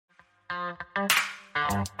Hey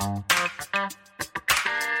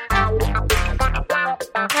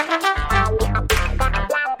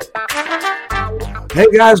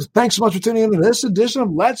guys, thanks so much for tuning in to this edition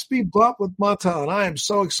of Let's Be Blunt with Montel. And I am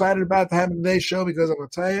so excited about having today's show because I'm going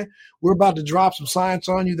to tell you, we're about to drop some science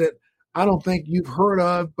on you that I don't think you've heard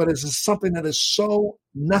of, but it's something that is so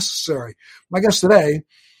necessary. My guest today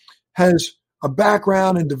has a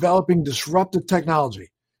background in developing disruptive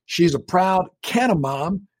technology. She's a proud Canna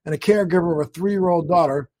mom and a caregiver of a 3-year-old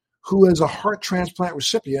daughter who is a heart transplant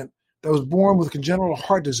recipient that was born with congenital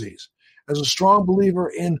heart disease. As a strong believer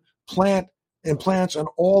in plants and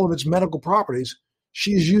all of its medical properties,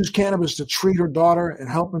 she has used cannabis to treat her daughter and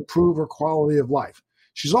help improve her quality of life.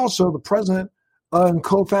 She's also the president and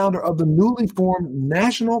co-founder of the newly formed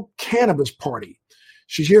National Cannabis Party.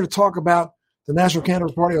 She's here to talk about the National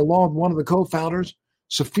Cannabis Party along with one of the co-founders,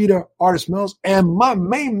 Safida Artis Mills, and my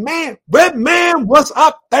main man, Redman. What's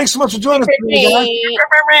up? Thanks so much for joining us today, guys.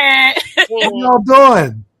 How y'all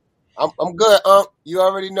doing? I'm good. You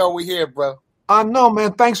already know we're here, bro. I know,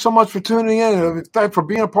 man. Thanks so much for tuning in. Thanks for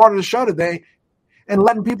being a part of the show today and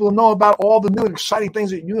letting people know about all the new and exciting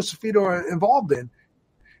things that you and Safida are involved in.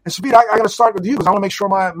 And Safida, I got to start with you because I want to make sure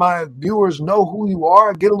my viewers know who you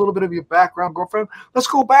are, get a little bit of your background, girlfriend. Let's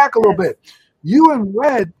go back a little bit. You and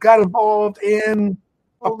Red got involved in,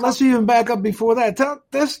 let's even back up before that.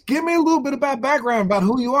 Give me a little bit about background about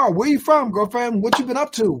who you are. Where you from, girlfriend? What you been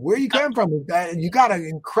up to? Where you came from? You got an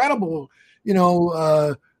incredible,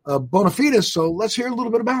 bona fides, so let's hear a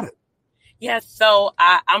little bit about it. Yes, so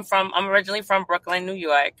I'm originally from Brooklyn, New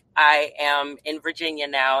York. I am in Virginia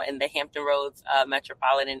now in the Hampton Roads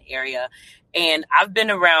metropolitan area. And I've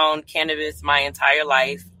been around cannabis my entire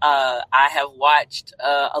life. I have watched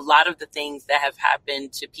a lot of the things that have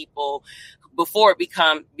happened to people before it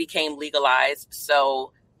became legalized.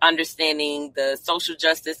 So understanding the social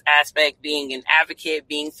justice aspect, being an advocate,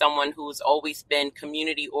 being someone who's always been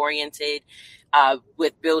community oriented,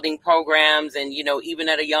 with building programs and, even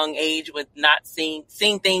at a young age with not seeing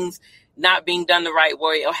things not being done the right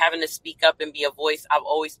way or having to speak up and be a voice. I've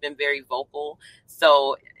always been very vocal.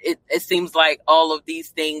 So it seems like all of these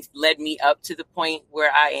things led me up to the point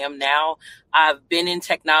where I am now. I've been in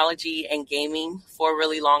technology and gaming for a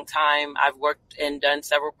really long time. I've worked and done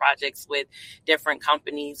several projects with different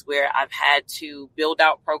companies where I've had to build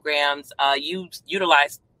out programs,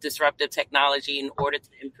 utilize disruptive technology in order to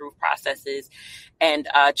improve processes and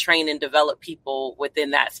train and develop people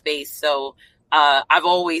within that space. So I've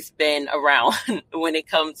always been around when it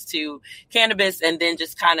comes to cannabis, and then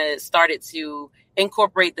just kind of started to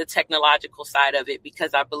incorporate the technological side of it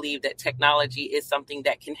because I believe that technology is something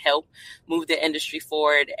that can help move the industry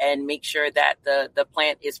forward and make sure that the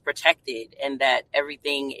plant is protected and that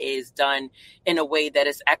everything is done in a way that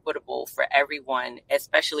is equitable for everyone,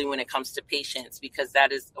 especially when it comes to patients, because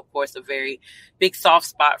that is, of course, a very big soft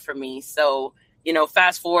spot for me. So,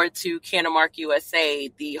 fast forward to CannaMark USA,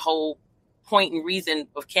 the whole point and reason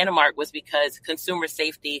of CannaMark was because consumer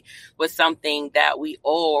safety was something that we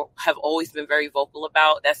all have always been very vocal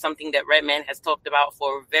about. That's something that Redman has talked about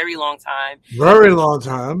for a very long time. Very long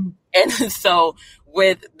time. And so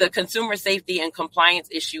with the consumer safety and compliance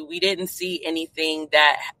issue, we didn't see anything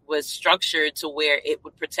that was structured to where it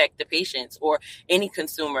would protect the patients or any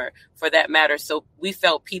consumer for that matter. So we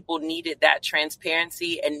felt people needed that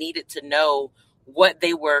transparency and needed to know what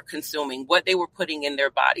they were consuming, what they were putting in their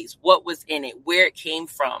bodies, what was in it, where it came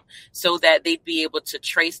from, so that they'd be able to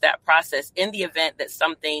trace that process. In the event that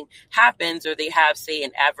something happens or they have, say,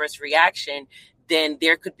 an adverse reaction, then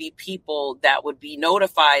there could be people that would be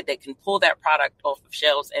notified that can pull that product off of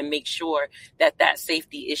shelves and make sure that that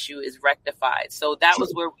safety issue is rectified. So that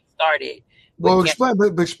was where we started. Well,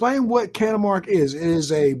 explain what CannaMark is. It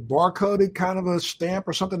is a barcoded kind of a stamp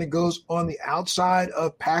or something that goes on the outside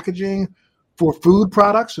of packaging for food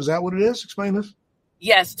products. Is that what it is? Explain this.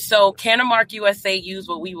 Yes. So CannaMark USA use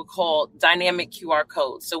what we would call dynamic QR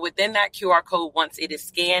codes. So within that QR code, once it is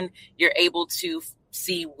scanned, you're able to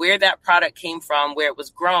see where that product came from, where it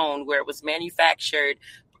was grown, where it was manufactured,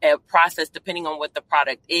 processed, depending on what the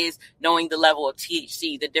product is, knowing the level of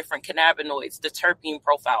THC, the different cannabinoids, the terpene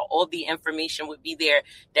profile, all the information would be there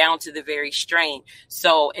down to the very strain.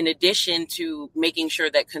 So in addition to making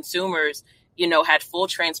sure that consumers had full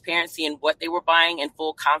transparency in what they were buying and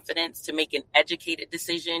full confidence to make an educated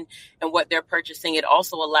decision in what they're purchasing, it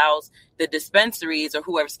also allows the dispensaries or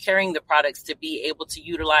whoever's carrying the products to be able to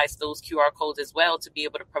utilize those QR codes as well to be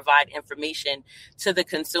able to provide information to the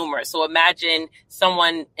consumer. So imagine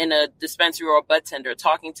someone in a dispensary or a bud tender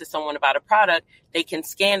talking to someone about a product. they can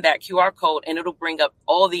scan that QR code and it'll bring up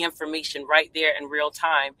all the information right there in real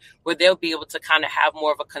time, where they'll be able to kind of have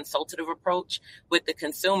more of a consultative approach with the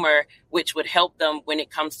consumer, which would help them when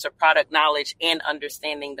it comes to product knowledge and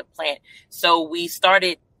understanding the plant. So we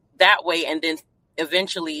started that way, and then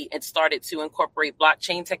eventually it started to incorporate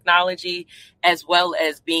blockchain technology, as well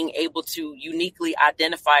as being able to uniquely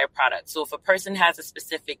identify a product. So if a person has a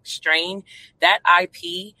specific strain, that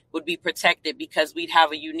IP would be protected because we'd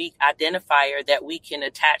have a unique identifier that we can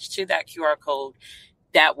attach to that QR code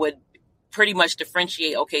that would pretty much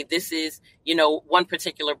differentiate, okay, this is, one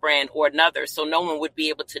particular brand or another. So no one would be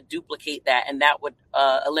able to duplicate that, and that would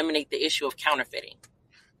eliminate the issue of counterfeiting.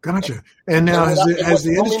 Gotcha. And now has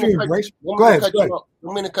the industry embraced? Go ahead. I'm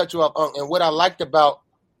going to cut you off. And what I liked about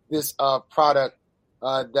this product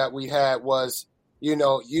that we had was,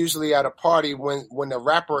 usually at a party when the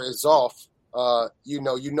wrapper is off, you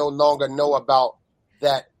no longer know about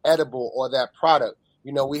that edible or that product.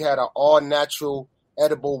 We had an all natural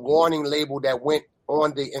edible warning label that went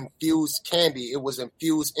on the infused candy. It was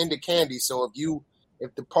infused in the candy. So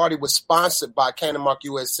if the party was sponsored by Candymark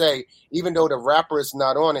USA, even though the wrapper is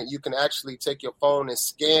not on it, you can actually take your phone and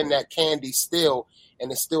scan that candy still,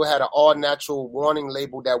 and it still had an all-natural warning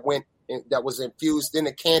label that was infused in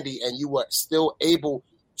the candy, and you were still able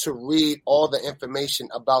to read all the information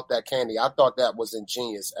about that candy. I thought that was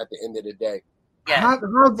ingenious at the end of the day. Yeah.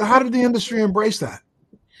 How did the industry embrace that?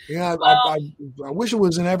 Yeah, I wish it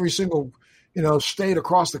was in every single, state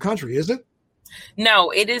across the country. Is it? No,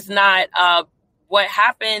 it is not. What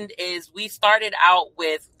happened is we started out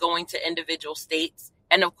with going to individual states.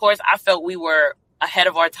 And of course, I felt we were ahead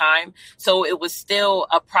of our time. So it was still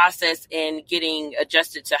a process in getting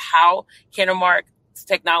adjusted to how Candymark's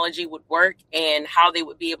technology would work and how they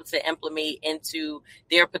would be able to implement into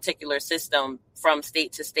their particular system from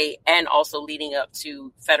state to state, and also leading up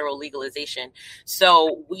to federal legalization.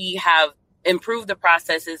 So we have improved the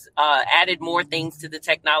processes, added more things to the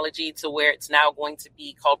technology to where it's now going to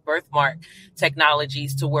be called birthmark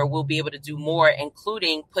technologies, to where we'll be able to do more,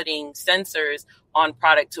 including putting sensors on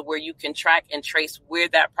product to where you can track and trace where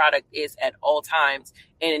that product is at all times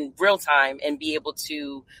in real time and be able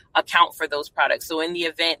to account for those products. So in the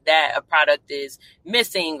event that a product is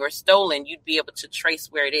missing or stolen, you'd be able to trace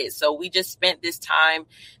where it is. So we just spent this time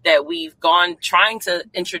that we've gone trying to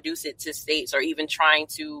introduce it to states, or even trying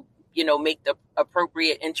to make the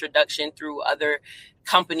appropriate introduction through other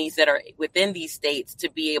companies that are within these states to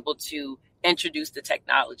be able to introduce the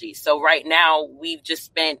technology. So right now we've just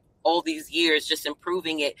spent all these years just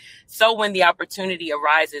improving it. So when the opportunity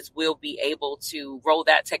arises, we'll be able to roll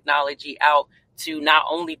that technology out to not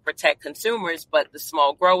only protect consumers, but the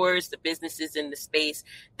small growers, the businesses in the space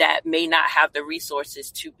that may not have the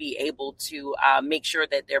resources to be able to make sure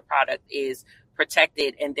that their product is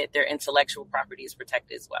protected and that their intellectual property is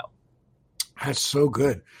protected as well. That's so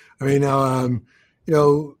good. I mean,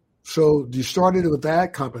 so you started with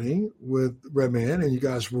that company with Redman, and you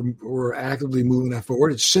guys were actively moving that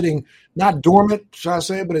forward. It's sitting not dormant, shall I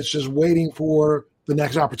say, but it's just waiting for the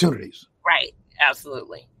next opportunities. Right.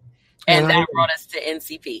 Absolutely. And that brought us to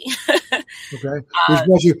NCP. Okay.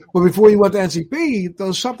 But before you went to NCP,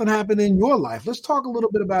 though, something happened in your life. Let's talk a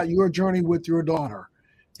little bit about your journey with your daughter.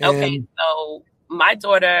 Okay. So my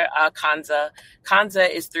daughter, Kanza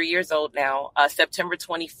is 3 years old now. September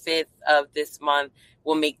 25th of this month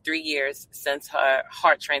will make 3 years since her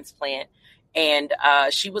heart transplant. And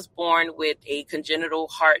she was born with a congenital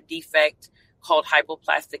heart defect called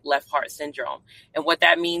hypoplastic left heart syndrome. And what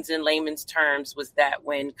that means in layman's terms was that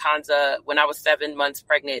when I was 7 months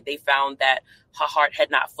pregnant, they found that her heart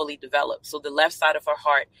had not fully developed. So the left side of her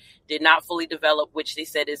heart did not fully develop, which they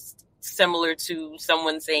said is similar to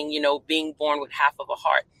someone saying, being born with half of a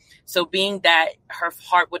heart. So being that her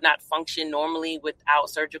heart would not function normally without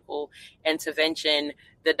surgical intervention,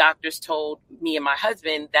 the doctors told me and my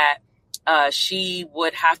husband that she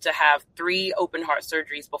would have to have 3 open heart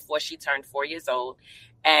surgeries before she turned 4 years old,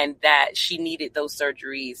 and that she needed those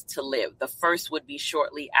surgeries to live. The first would be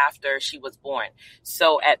shortly after she was born.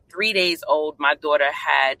 So at 3 days old, my daughter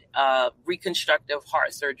had reconstructive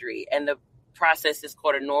heart surgery, and the process is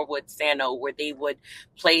called a Norwood Sano, where they would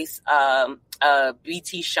place a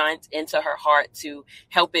BT shunt into her heart to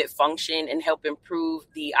help it function and help improve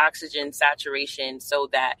the oxygen saturation, so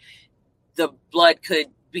that the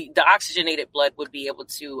oxygenated blood would be able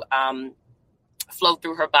to flow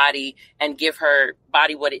through her body and give her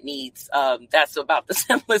body what it needs. That's about the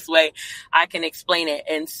simplest way I can explain it.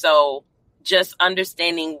 And so just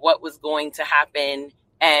understanding what was going to happen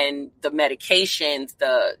and the medications,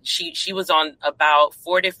 she was on about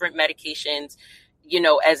 4 different medications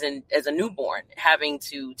as a newborn, having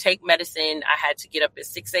to take medicine. I had to get up at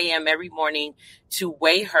 6 a.m. every morning to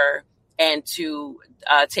weigh her and to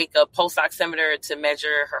take a pulse oximeter to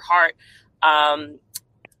measure her heart,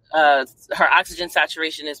 her oxygen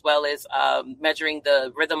saturation, as well as measuring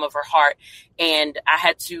the rhythm of her heart. And I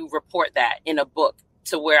had to report that in a book,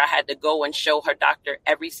 to where I had to go and show her doctor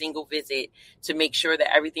every single visit to make sure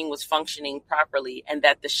that everything was functioning properly and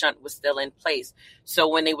that the shunt was still in place. So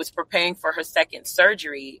when they was preparing for her second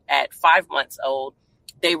surgery at 5 months old,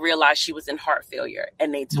 they realized she was in heart failure.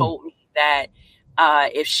 And they told me that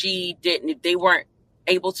if they weren't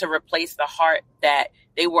able to replace the heart, that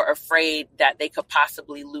they were afraid that they could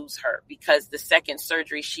possibly lose her, because the second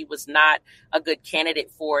surgery, she was not a good candidate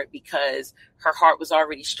for it because her heart was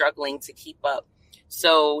already struggling to keep up.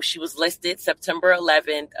 So she was listed September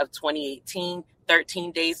 11th of 2018.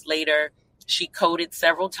 13 days later, she coded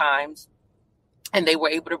several times, and they were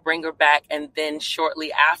able to bring her back. And then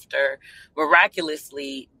shortly after,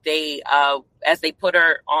 miraculously, as they put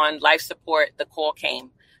her on life support, the call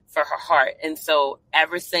came for her heart. And so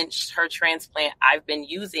ever since her transplant, I've been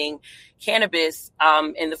using cannabis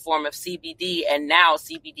in the form of CBD, and now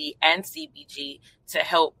CBD and CBG, to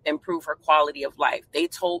help improve her quality of life. They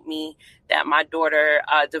told me that my daughter,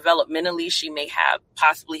 developmentally, she may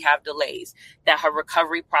possibly have delays, that her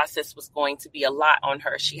recovery process was going to be a lot on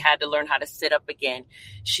her. She had to learn how to sit up again.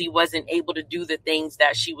 She wasn't able to do the things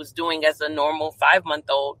that she was doing as a normal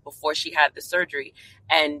 5-month-old before she had the surgery.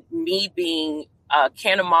 And me being a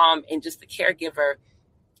Canna mom and just a caregiver,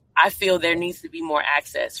 I feel there needs to be more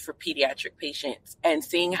access for pediatric patients. And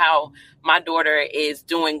seeing how my daughter is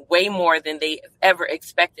doing way more than they ever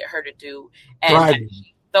expected her to do, and Right.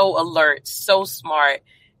 she's so alert, so smart,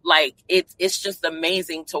 like it's just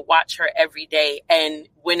amazing to watch her every day. And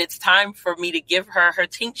when it's time for me to give her her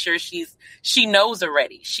tincture, she knows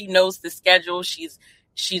already. She knows the schedule.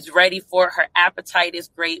 She's ready for it. Her appetite is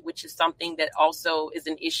great, which is something that also is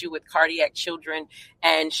an issue with cardiac children.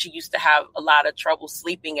 And she used to have a lot of trouble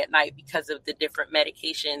sleeping at night because of the different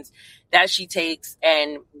medications that she takes.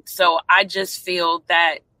 And so I just feel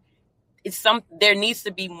that there needs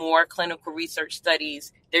to be more clinical research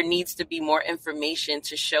studies. There needs to be more information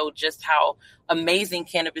to show just how amazing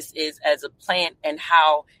cannabis is as a plant, and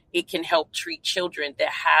how it can help treat children that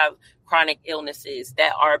have chronic illnesses,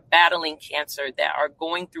 that are battling cancer, that are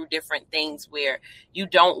going through different things where you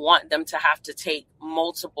don't want them to have to take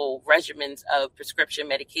multiple regimens of prescription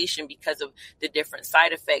medication because of the different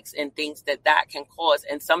side effects and things that can cause.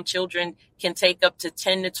 And some children can take up to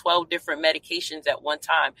 10 to 12 different medications at one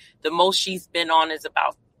time. The most she's been on is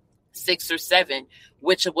about 6 or 7,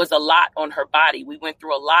 which was a lot on her body. We went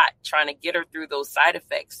through a lot trying to get her through those side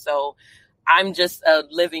effects. So I'm just a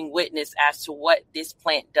living witness as to what this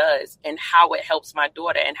plant does and how it helps my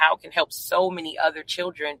daughter, and how it can help so many other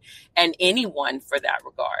children and anyone for that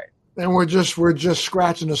regard. And we're just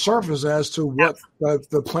scratching the surface as to what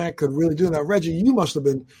the plant could really do. Now, Reggie, you must have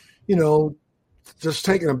been, just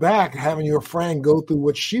taken aback having your friend go through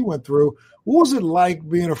what she went through. What was it like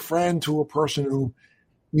being a friend to a person who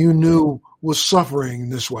you knew was suffering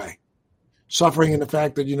this way? Suffering in the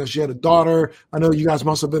fact that, she had a daughter. I know you guys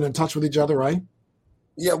must have been in touch with each other, right?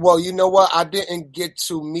 Yeah, well, you know what? I didn't get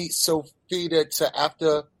to meet Sophia till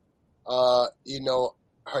after,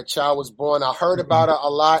 her child was born. I heard about her a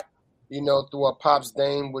lot, through her pops,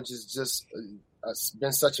 Dame, which is just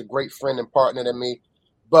been such a great friend and partner to me.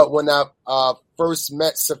 But when I first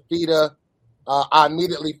met Sophia, I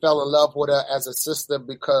immediately fell in love with her as a sister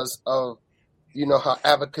because of, her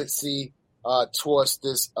advocacy towards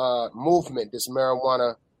this movement, this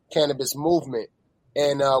marijuana cannabis movement.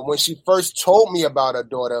 And when she first told me about her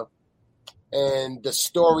daughter and the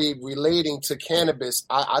story relating to cannabis,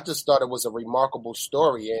 I just thought it was a remarkable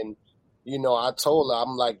story. And, I told her,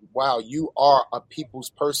 I'm like, wow, you are a people's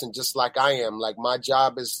person just like I am. Like, my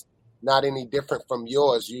job is not any different from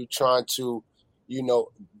yours. You trying to,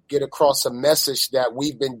 get across a message that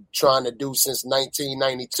we've been trying to do since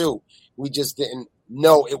 1992. We just didn't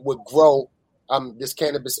know it would grow. This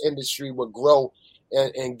cannabis industry would grow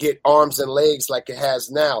and get arms and legs like it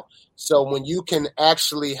has now. So when you can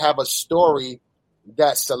actually have a story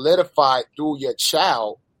that's solidified through your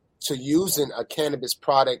child to using a cannabis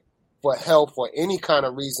product for health or any kind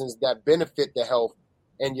of reasons that benefit the health,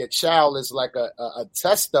 and your child is like a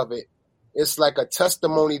test of it, it's like a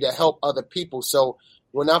testimony to help other people. So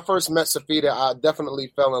when I first met Sophia, I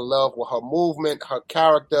definitely fell in love with her movement, her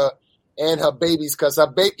character, and her babies. Because her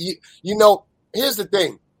baby, here's the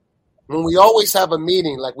thing. When we always have a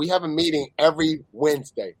meeting, like we have a meeting every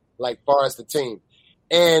Wednesday, like far as the team.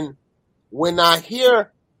 And when I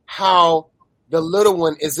hear how the little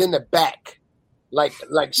one is in the back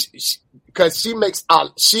because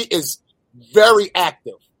she is very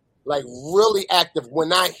active, like really active.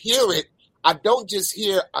 When I hear it, I don't just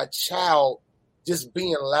hear a child just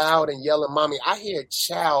being loud and yelling, "Mommy!" I hear a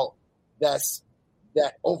child that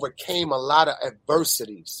overcame a lot of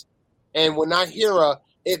adversities, and when I hear her,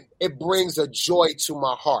 it brings a joy to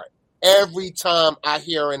my heart every time I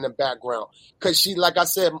hear her in the background. Because she, like I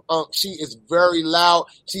said, she is very loud.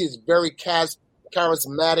 She is very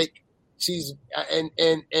charismatic. She's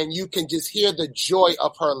and you can just hear the joy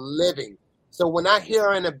of her living. So when I hear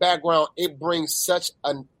her in the background, it brings such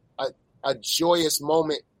a joyous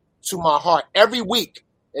moment to my heart every week.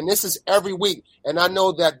 And this is every week. And I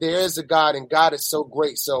know that there is a God, and God is so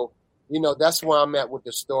great. So, that's where I'm at with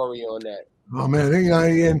the story on that. Oh man,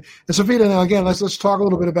 and Safita, now again, let's talk a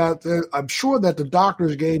little bit about. I'm sure that the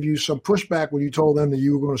doctors gave you some pushback when you told them that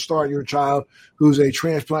you were going to start your child, who's a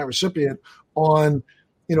transplant recipient, on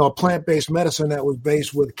a plant-based medicine that was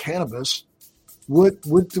based with cannabis. What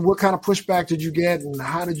kind of pushback did you get, and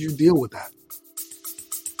how did you deal with that?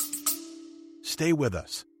 Stay with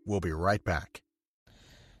us. We'll be right back.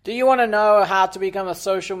 Do you want to know how to become a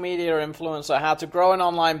social media influencer, how to grow an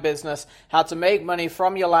online business, how to make money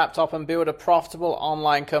from your laptop and build a profitable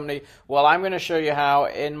online company? Well, I'm going to show you how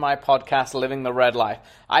in my podcast, Living the Red Life.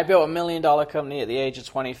 I built $1 million company at the age of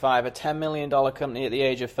 25, a $10 million company at the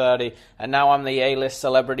age of 30, and now I'm the A-list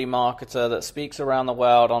celebrity marketer that speaks around the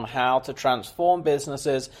world on how to transform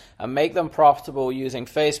businesses and make them profitable using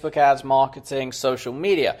Facebook ads, marketing, social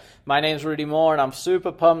media. My name's Rudy Moore, and I'm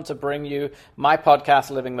super pumped to bring you my podcast,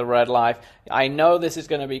 Living the Red Life. I know this is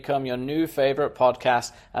going to become your new favorite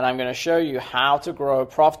podcast, and I'm going to show you how to grow a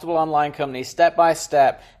profitable online company step by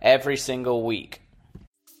step every single week.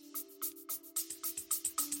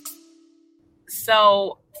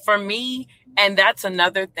 So for me, and that's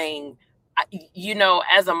another thing,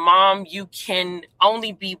 as a mom, you can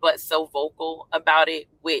only be but so vocal about it,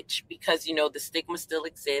 because, the stigma still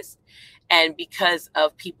exists, and because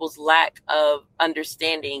of people's lack of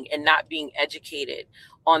understanding and not being educated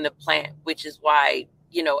on the plant, which is why,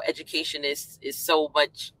 education is so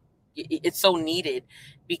much, it's so needed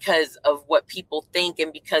because of what people think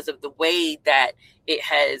and because of the way that it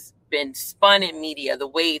has been spun in media, the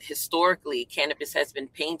way historically cannabis has been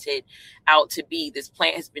painted out to be. This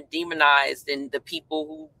plant has been demonized, and the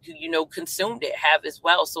people who consumed it have as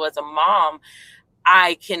well. So as a mom,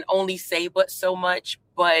 I can only say but so much,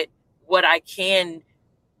 but what I can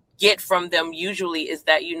get from them usually is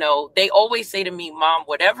that, they always say to me, "Mom,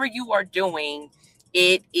 whatever you are doing,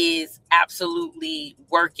 it is absolutely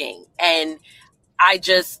working." And I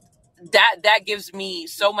just, that gives me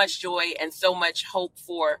so much joy and so much hope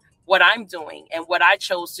for what I'm doing and what I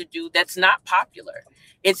chose to do. That's not popular.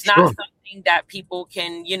 It's not something that people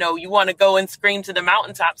can, you want to go and scream to the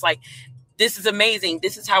mountaintops like, "This is amazing.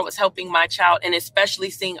 This is how it's helping my child." And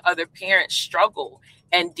especially seeing other parents struggle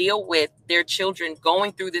and deal with their children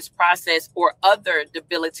going through this process or other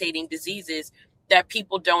debilitating diseases that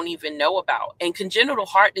people don't even know about. And congenital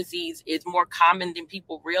heart disease is more common than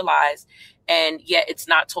people realize, and yet it's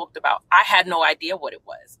not talked about. I had no idea what it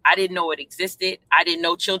was. I didn't know it existed. I didn't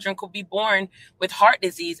know children could be born with heart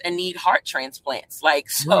disease and need heart transplants.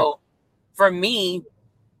 For me,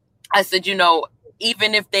 I said,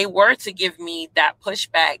 even if they were to give me that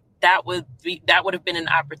pushback, that would have been an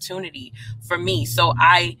opportunity for me. So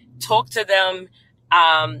I talk to them,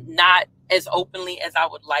 not as openly as I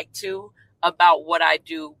would like to, about what I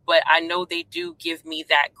do, but I know they do give me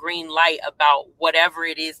that green light about whatever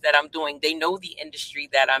it is that I'm doing. They know the industry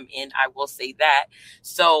that I'm in. I will say that.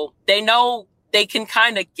 So they know, they can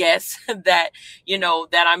kind of guess that,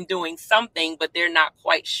 that I'm doing something, but they're not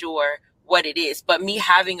quite sure what it is. But me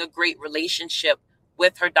having a great relationship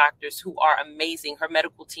with her doctors, who are amazing. Her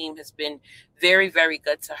medical team has been very, very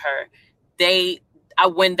good to her.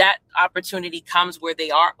 When that opportunity comes where they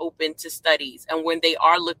are open to studies and when they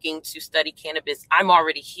are looking to study cannabis, I'm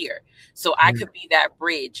already here. So I could be that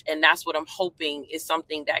bridge. And that's what I'm hoping is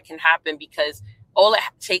something that can happen, because all it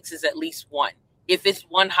takes is at least one. If it's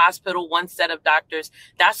one hospital, one set of doctors,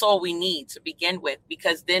 that's all we need to begin with,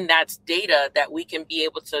 because then that's data that we can be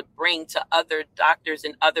able to bring to other doctors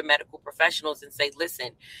and other medical professionals and say,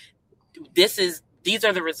 "Listen, these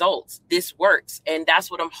are the results. This works." And that's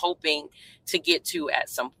what I'm hoping to get to at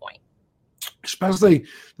some point. Especially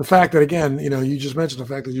the fact that, again, you just mentioned the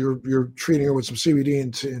fact that you're treating her with some CBD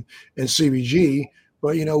and CBG,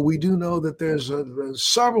 but we do know that there's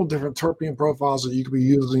several different terpene profiles that you could be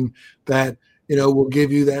using that will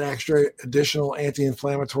give you that extra additional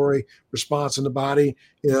anti-inflammatory response in the body.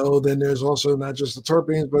 Then there's also not just the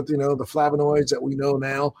terpenes, but the flavonoids that we know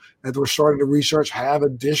now that we're starting to research have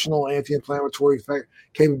additional anti-inflammatory effect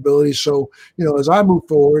capabilities. So, as I move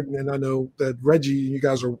forward, and I know that Reggie, you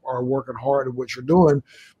guys are working hard at what you're doing,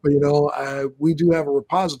 but we do have a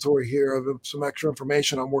repository here of some extra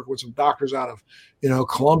information. I'm working with some doctors out of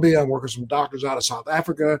Colombia. I'm working with some doctors out of South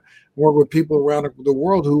Africa. I'm working with people around the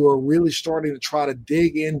world who are really starting to try to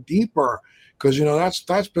dig in deeper, because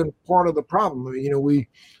that's been part of the problem. I mean,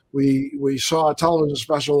 we saw a television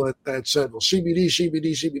special that said, well,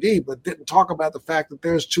 CBD, but didn't talk about the fact that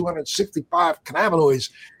there's 265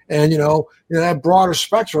 cannabinoids, and that broader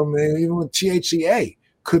spectrum, even with THCA,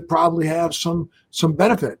 could probably have some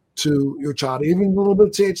benefit to your child, even a little bit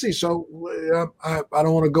of THC. So I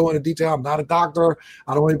don't want to go into detail. I'm not a doctor.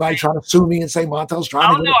 I don't want anybody trying to sue me and say Montel's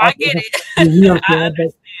trying to. Oh no, I get it. I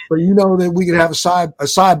understand. But that we could have a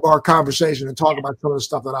sidebar conversation and talk about some of the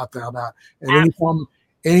stuff that I found out. And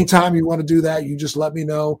anytime you want to do that, you just let me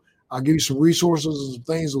know. I'll give you some resources and some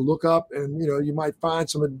things to look up, and you might find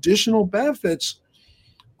some additional benefits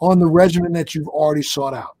on the regimen that you've already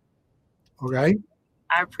sought out. Okay.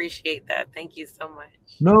 I appreciate that. Thank you so much.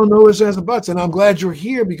 No ifs, ands, and buts. And I'm glad you're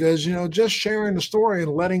here because, just sharing the story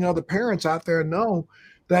and letting other parents out there know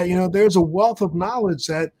that, there's a wealth of knowledge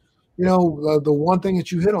that, the one thing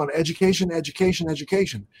that you hit on, education.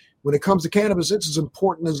 When it comes to cannabis, it's as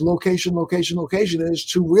important as location is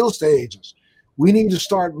to real estate agents. We need to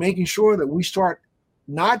start making sure that we start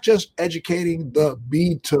not just educating the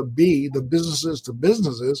B2B, the businesses to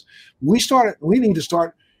businesses. We need to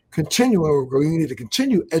start we need to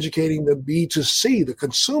continue educating the B2C, the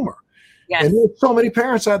consumer. Yes. And there's so many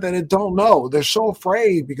parents out there that don't know. They're so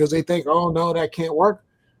afraid because they think, oh, no, that can't work.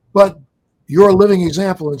 But you're a living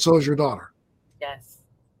example, and so is your daughter. Yes,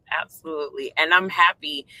 absolutely. And I'm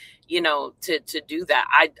happy, to do that.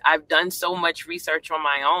 I've done so much research on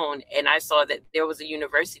my own, and I saw that there was a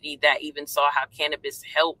university that even saw how cannabis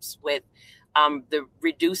helps with the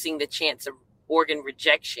reducing the chance of organ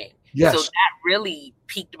rejection. Yes. So that really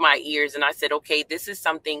piqued my ears. And I said, okay, this is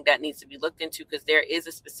something that needs to be looked into, because there is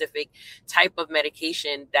a specific type of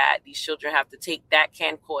medication that these children have to take that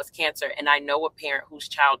can cause cancer. And I know a parent whose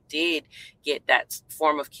child did get that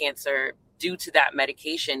form of cancer due to that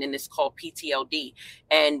medication, and it's called PTLD.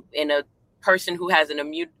 And in a person who has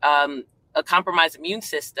a compromised immune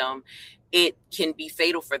system, it can be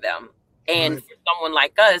fatal for them. And Right. For someone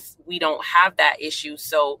like us, we don't have that issue.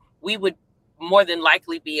 So we would more than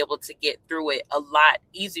likely be able to get through it a lot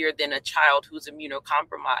easier than a child who's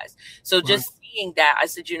immunocompromised. So just seeing that, I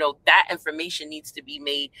said, that information needs to be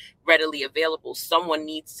made readily available. Someone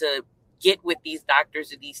needs to get with these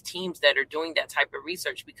doctors or these teams that are doing that type of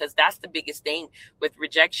research, because that's the biggest thing with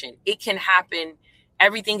rejection. It can happen.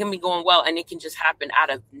 Everything can be going well, and it can just happen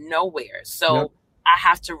out of nowhere. So Yep. I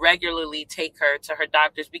have to regularly take her to her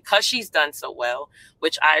doctors because she's done so well,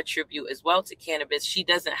 which I attribute as well to cannabis. She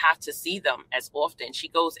doesn't have to see them as often. She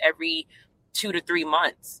goes every 2 to 3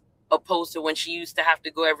 months, opposed to when she used to have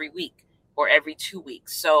to go every week or every 2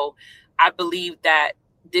 weeks. So I believe that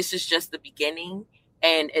this is just the beginning.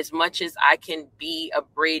 And as much as I can be a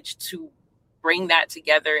bridge to bring that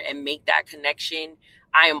together and make that connection,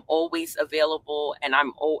 I am always available, and I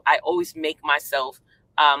always make myself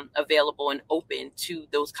available and open to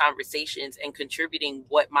those conversations and contributing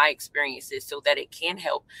what my experience is so that it can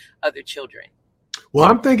help other children. Well,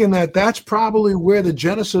 I'm thinking that that's probably where the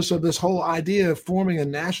genesis of this whole idea of forming a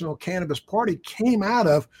national cannabis party came out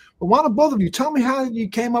of. But why don't both of you tell me how you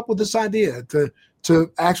came up with this idea to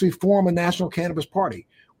actually form a national cannabis party,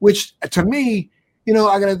 which to me,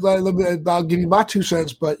 I'll give you my 2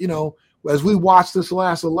 cents, but, as we watched this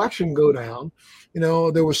last election go down,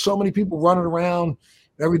 there were so many people running around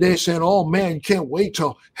every day saying, oh, man, you can't wait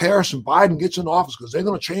till Harris and Biden gets in office because they're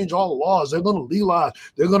going to change all the laws. They're going to legalize.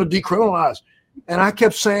 They're going to decriminalize. And I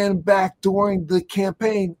kept saying back during the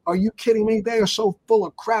campaign, are you kidding me? They are so full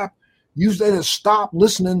of crap. You need to stop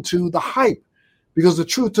listening to the hype, because the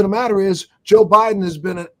truth to the matter is Joe Biden has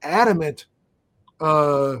been an adamant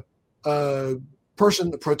person,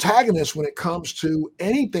 the protagonist when it comes to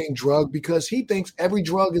anything drug, because he thinks every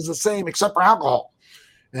drug is the same except for alcohol.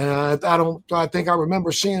 And I think I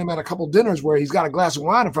remember seeing him at a couple dinners where he's got a glass of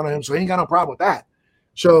wine in front of him, so he ain't got no problem with that.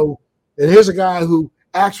 So, and here's a guy who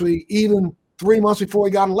actually, even 3 months before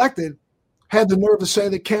he got elected, had the nerve to say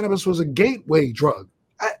that cannabis was a gateway drug.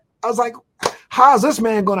 I was like, how is this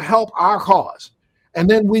man going to help our cause? And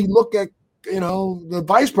then we look at, the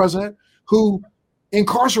vice president who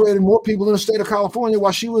incarcerated more people in the state of California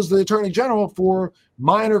while she was the attorney general for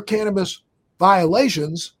minor cannabis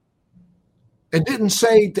violations. and didn't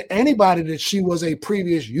say to anybody that she was a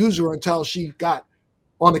previous user until she got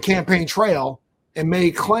on the campaign trail and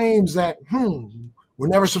made claims that were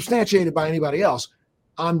never substantiated by anybody else.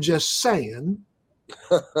 I'm just saying.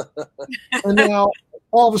 And now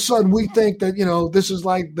all of a sudden we think that, this is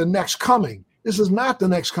like the next coming. This is not the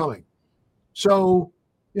next coming. So,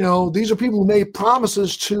 these are people who made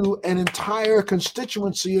promises to an entire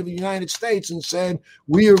constituency of the United States and said,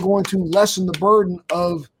 we are going to lessen the burden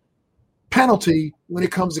of penalty when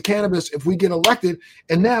it comes to cannabis if we get elected.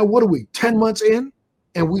 And now what are we, 10 months in?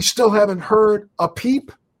 And we still haven't heard a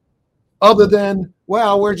peep other than,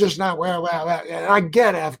 we're just not, and I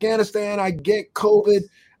get Afghanistan, I get COVID,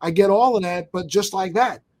 I get all of that, but just like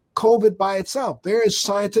that, COVID by itself, there is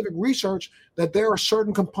scientific research that there are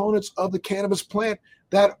certain components of the cannabis plant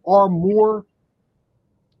that are more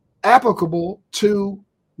applicable to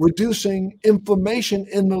reducing inflammation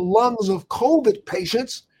in the lungs of COVID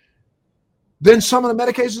patients than some of the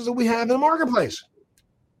medications that we have in the marketplace.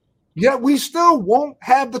 Yet we still won't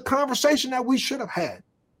have the conversation that we should have had.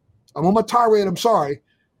 I'm on my tirade, I'm sorry.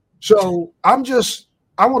 So I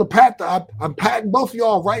want to I'm patting both of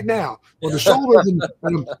y'all right now on the shoulders, and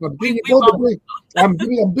I'm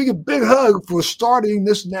giving a big hug for starting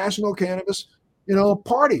this national cannabis,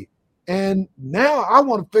 party. And now I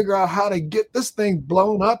want to figure out how to get this thing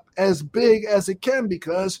blown up as big as it can,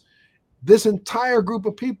 because this entire group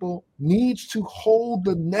of people needs to hold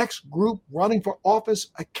the next group running for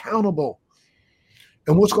office accountable.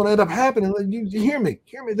 And what's going to end up happening, you hear me,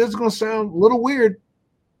 this is going to sound a little weird.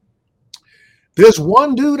 There's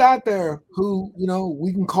one dude out there who,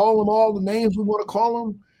 we can call him all the names we want to call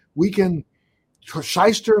him. We can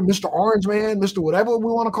Shyster, Mr. Orange Man, Mr. whatever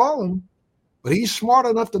we want to call him. But he's smart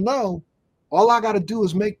enough to know all I got to do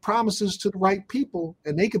is make promises to the right people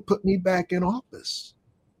and they could put me back in office.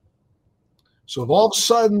 So if all of a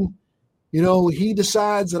sudden, he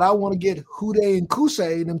decides that I want to get Hude and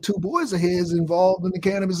Kusay, them two boys of his, involved in the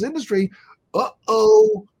cannabis industry,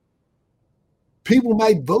 people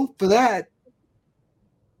might vote for that,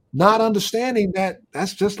 not understanding that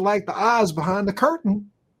that's just like the eyes behind the curtain.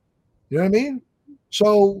 You know what I mean?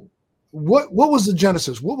 So what was the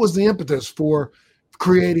genesis? What was the impetus for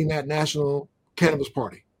creating that National Cannabis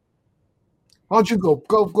Party? Why don't you go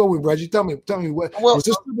with Reggie? Tell me what. Well, is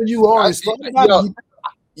this something you always thought about?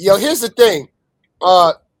 Here's the thing.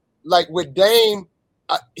 Like with Dame,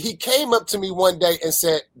 he came up to me one day and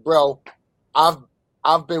said, "Bro,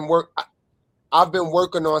 I've been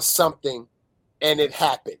working on something, and it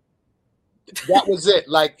happened." That was it.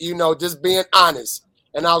 Like, just being honest.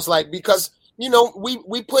 And I was like, because we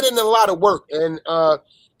put in a lot of work, and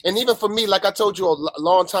even for me, like I told you a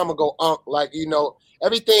long time ago,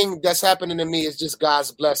 everything that's happening to me is just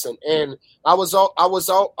God's blessing. And I was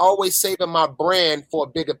always saving my brand for a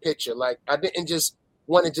bigger picture. Like, I didn't just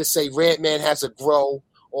want to just say Redman has a grow,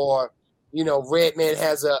 or, Redman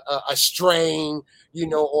has a strain,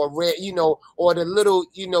 or or the little,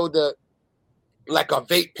 like a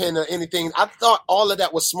vape pen or anything. I thought all of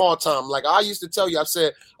that was small time. Like I used to tell you, I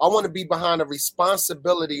said, I want to be behind the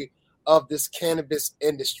responsibility of this cannabis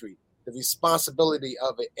industry, the responsibility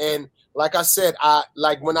of it. And like I said,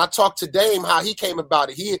 when I talked to Dame, how he came about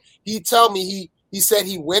it, he told me, he said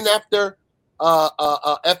he went after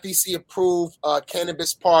a FEC approved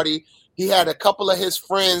cannabis party. He had a couple of his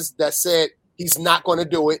friends that said he's not going to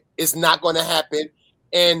do it. It's not going to happen.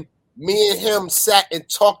 And me and him sat and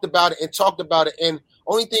talked about it. And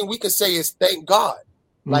only thing we can say is thank God.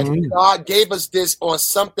 Like God gave us this on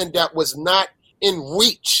something that was not in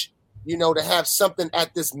reach, to have something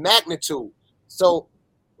at this magnitude. So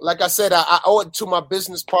like I said, I owe it to my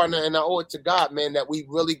business partner and I owe it to God, man, that we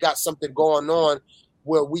really got something going on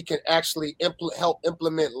where we can actually help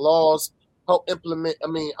implement laws, a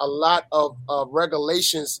lot of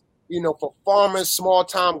regulations, for farmers, small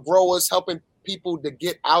time growers, helping people to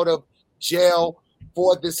get out of jail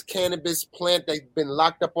for this cannabis plant they've been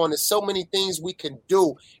locked up on. There's so many things we can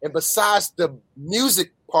do. And besides the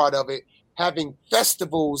music part of it, having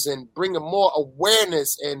festivals and bringing more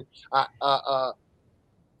awareness and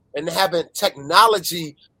having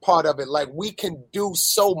technology part of it, like we can do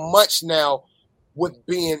so much now with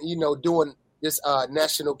being, doing this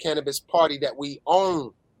National Cannabis Party that we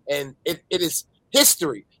own. And it is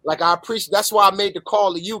history. Like I appreciate, that's why I made the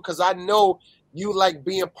call to you, because I know you like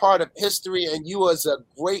being part of history and you as a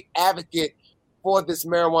great advocate for this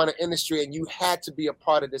marijuana industry, and you had to be a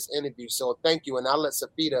part of this interview. So thank you. And I'll let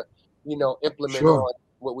Safita, implement on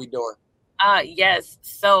what we're doing. Yes.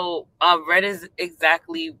 So Red is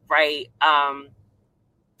exactly right.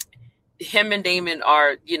 him and Damon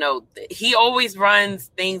are, he always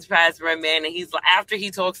runs things past Redman, and he's like, after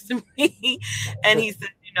he talks to me and he says,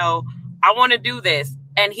 I want to do this.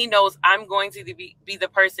 And he knows I'm going to be the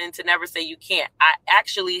person to never say you can't. I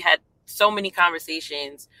actually had so many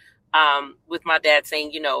conversations with my dad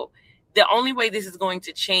saying, the only way this is going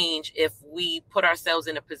to change if we put ourselves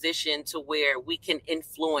in a position to where we can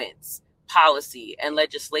influence policy and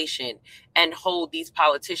legislation and hold these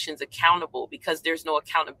politicians accountable, because there's no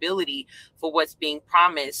accountability for what's being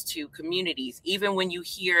promised to communities. Even when you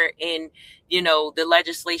hear in, the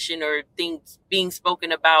legislation or things being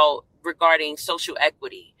spoken about regarding social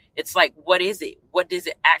equity, it's like, what is it? What does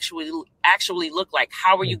it actually look like?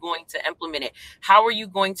 How are you going to implement it? How are you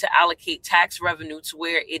going to allocate tax revenue to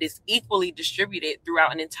where it is equally distributed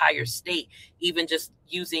throughout an entire state? Even just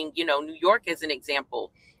using, New York as an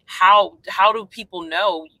example. How do people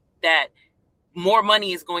know that more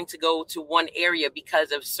money is going to go to one area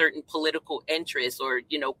because of certain political interests or,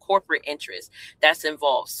 corporate interests that's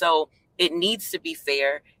involved? So it needs to be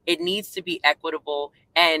fair. It needs to be equitable.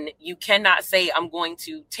 And you cannot say, I'm going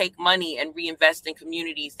to take money and reinvest in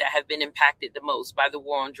communities that have been impacted the most by the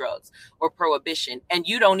war on drugs or prohibition. And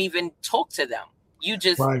you don't even talk to them. You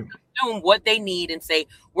just assume what they need and say,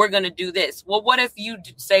 we're going to do this. Well, what if you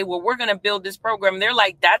say, well, we're going to build this program? And they're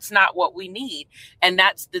like, that's not what we need. And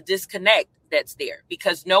that's the disconnect that's there,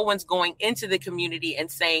 because no one's going into the community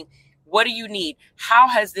and saying, what do you need? How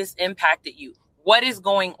has this impacted you? What is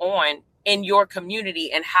going on in your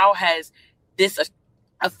community, and how has this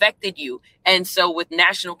affected you? And so with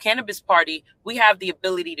National Cannabis Party, we have the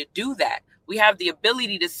ability to do that. We have the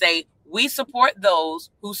ability to say, we support those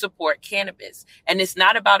who support cannabis. And it's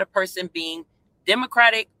not about a person being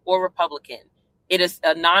Democratic or Republican. It is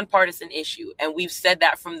a nonpartisan issue. And we've said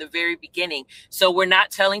that from the very beginning. So we're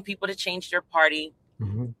not telling people to change their party.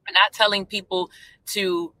 Mm-hmm. We're not telling people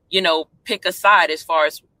to, pick a side as far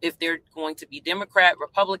as if they're going to be Democrat,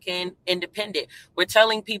 Republican, Independent. We're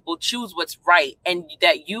telling people choose what's right, and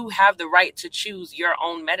that you have the right to choose your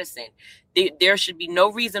own medicine. There should be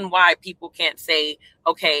no reason why people can't say,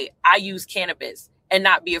 okay, I use cannabis, and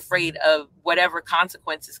not be afraid of whatever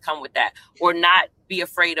consequences come with that, or not be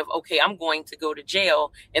afraid of, okay, I'm going to go to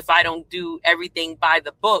jail if I don't do everything by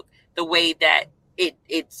the book the way that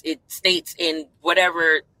it states in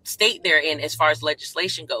whatever state they're in as far as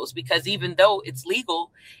legislation goes. Because even though it's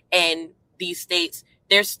legal in these states,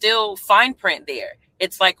 there's still fine print there.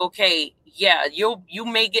 It's like, okay, yeah, you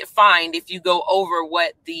may get fined if you go over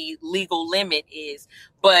what the legal limit is,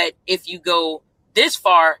 but if you go this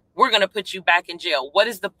far, we're going to put you back in jail. What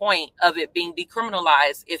is the point of it being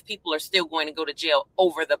decriminalized if people are still going to go to jail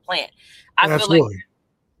over the plant? I Absolutely.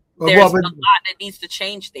 Feel like there's a lot that needs to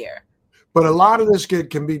change there. But a lot of this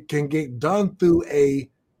can get done through a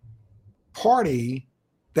party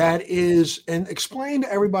that is, and explain to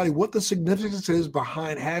everybody what the significance is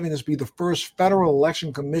behind having this be the first Federal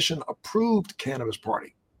Election Commission approved cannabis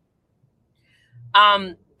party.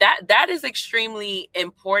 That is extremely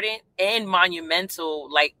important and monumental.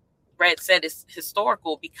 Like Brett said, it's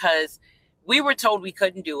historical, because we were told we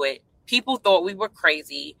couldn't do it. People thought we were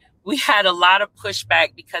crazy. We had a lot of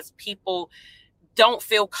pushback because people don't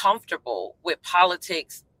feel comfortable with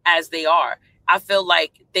politics as they are. I feel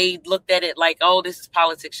like they looked at it like, oh, this is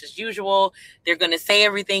politics as usual. They're going to say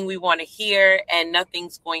everything we want to hear and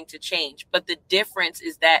nothing's going to change. But the difference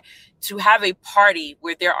is that to have a party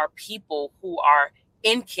where there are people who are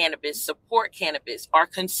in cannabis, support cannabis, are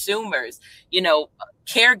consumers,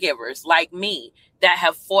 caregivers like me that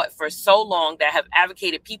have fought for so long, that have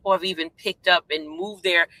advocated. People have even picked up and moved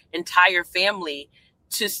their entire family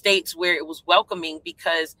to states where it was welcoming,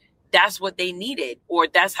 because that's what they needed, or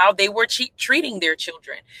that's how they were treating their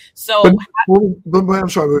children. So, but I'm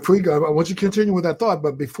sorry, before you go, I want you to continue with that thought.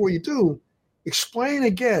 But before you do, explain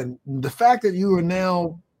again the fact that you are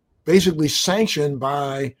now basically sanctioned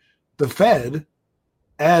by the Fed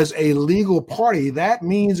as a legal party. That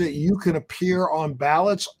means that you can appear on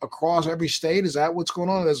ballots across every state. Is that what's going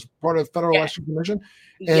on as part of the Federal Election Commission?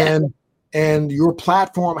 And your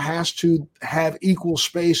platform has to have equal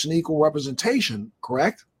space and equal representation,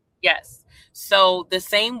 correct? Yes. So the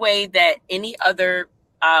same way that any other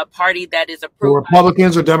party that is approved, the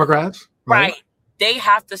Republicans or Democrats, right? They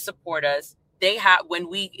have to support us. They have,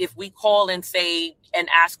 if we call and say and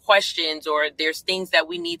ask questions, or there's things that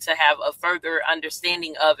we need to have a further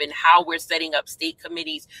understanding of, and how we're setting up state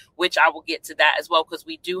committees, which I will get to that as well, because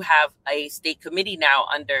we do have a state committee now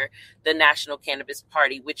under the National Cannabis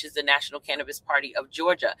Party, which is the National Cannabis Party of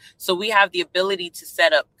Georgia. So we have the ability to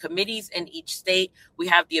set up committees in each state. We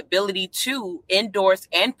have the ability to endorse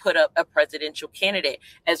and put up a presidential candidate,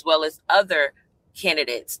 as well as other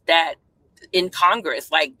candidates that in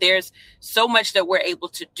Congress. Like, there's so much that we're able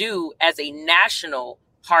to do as a national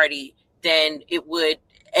party than it would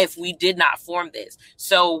if we did not form this.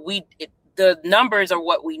 So the numbers are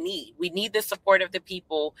what we need. We need the support of the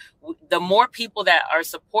people. The more people that are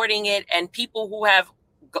supporting it, and people who have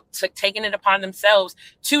taken it upon themselves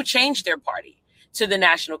to change their party to the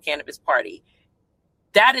National Cannabis Party,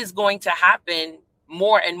 that is going to happen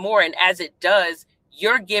more and more. And as it does,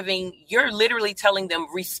 you're literally telling them,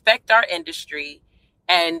 respect our industry,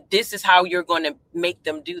 and this is how you're going to make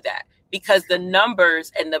them do that. Because the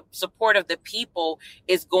numbers and the support of the people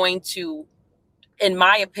is going to, in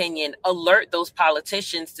my opinion, alert those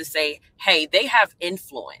politicians to say, hey, they have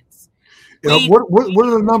influence. What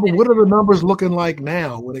are the numbers? What are the numbers looking like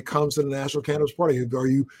now when it comes to the National Cannabis Party? Have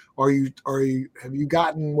you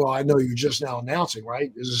gotten? Well, I know you're just now announcing,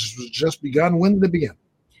 right? Is this just begun? When did it begin?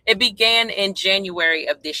 It began in January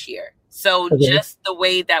of this year. So just the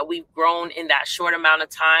way that we've grown in that short amount of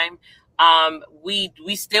time,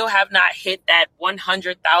 we still have not hit that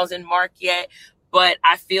 100,000 mark yet. But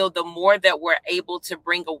I feel the more that we're able to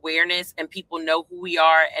bring awareness and people know who we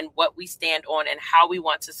are and what we stand on and how we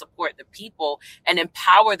want to support the people and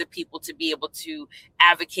empower the people to be able to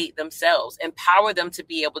advocate themselves, empower them to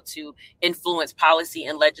be able to influence policy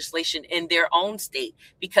and legislation in their own state.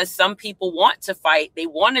 Because some people want to fight, they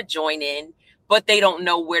want to join in, but they don't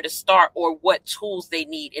know where to start or what tools they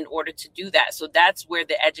need in order to do that. So that's where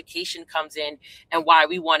the education comes in, and why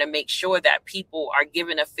we want to make sure that people are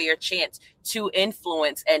given a fair chance to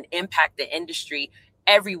influence and impact the industry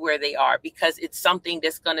everywhere they are, because it's something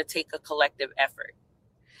that's going to take a collective effort.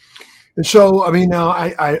 And so, I mean, now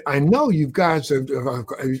I know you guys have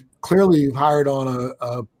clearly you've hired on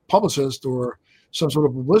a publicist or some sort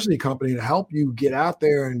of publicity company to help you get out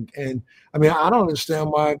there. And I mean, I don't understand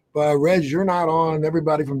why, Reg, you're not on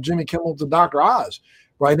everybody from Jimmy Kimmel to Dr. Oz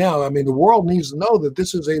right now. I mean, the world needs to know that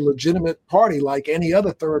this is a legitimate party like any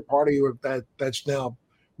other third party that's now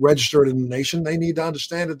registered in the nation. They need to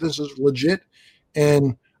understand that this is legit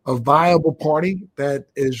and a viable party that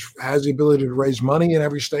has the ability to raise money in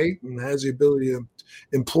every state and has the ability to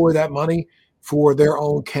employ that money for their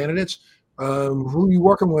own candidates. Who are you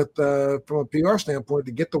working with from a PR standpoint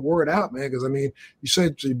to get the word out, man? Because, I mean, you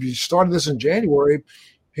said you started this in January.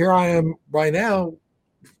 Here I am right now.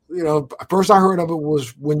 You know, first I heard of it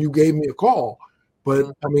was when you gave me a call. But,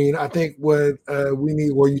 I mean, I think what we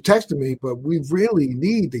need, well, you texted me, but we really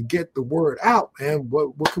need to get the word out, man.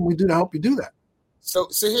 What can we do to help you do that? So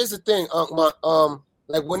here's the thing,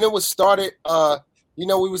 like when it was started, we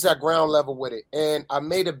was at ground level with it. And I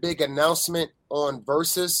made a big announcement on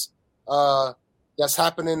Versus. That's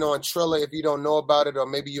happening on Triller. If you don't know about it, or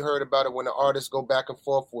maybe you heard about it, when the artists go back and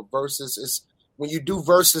forth with Versus, when you do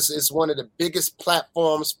Versus, it's one of the biggest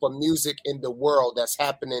platforms for music in the world that's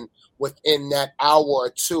happening within that hour or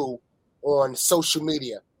two on social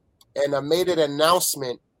media. And I made an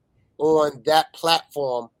announcement on that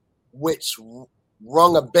platform, which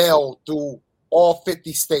rung a bell through all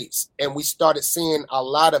 50 states. And we started seeing a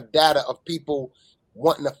lot of data of people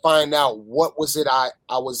wanting to find out what was it I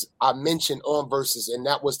mentioned on Versus, and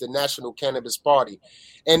that was the National Cannabis Party.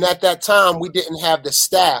 And at that time, we didn't have the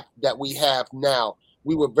staff that we have now.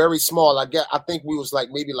 We were very small. I think we was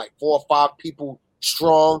maybe 4 or 5 people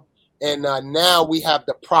strong, and now we have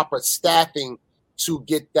the proper staffing to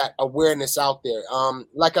get that awareness out there.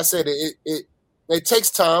 Like I said, it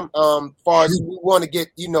takes time. Far as we want to get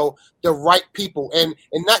the right people, and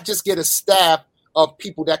not just get a staff of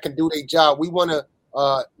people that can do their job. We want to.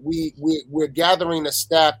 We're gathering a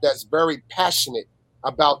staff that's very passionate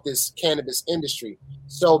about this cannabis industry.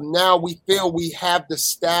 So now we feel we have the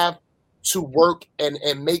staff to work and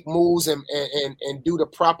make moves and do the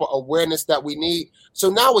proper awareness that we need. So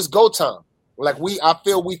now it's go time. I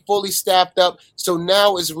feel we fully staffed up. So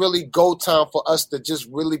now it's really go time for us to just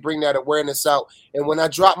really bring that awareness out. And when I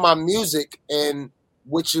drop my music, and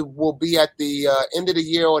which will be at the end of the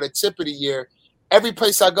year or the tip of the year, every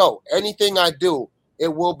place I go, anything I do,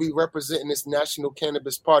 it will be representing this National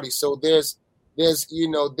Cannabis Party. So there's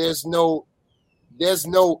no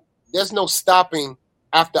stopping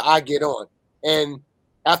after I get on. And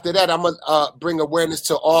after that, I'm gonna bring awareness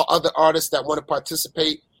to all other artists that want to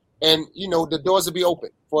participate. And the doors will be open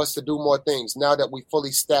for us to do more things now that we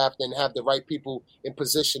fully staffed and have the right people in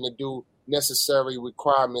position to do necessary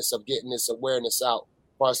requirements of getting this awareness out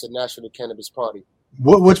as far as the National Cannabis Party.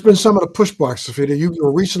 What's been some of the pushbacks, Safida? You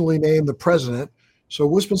were recently named the president. So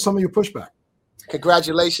what's been some of your pushback?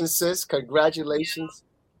 Congratulations, sis. Congratulations.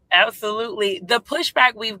 Absolutely. The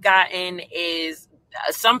pushback we've gotten is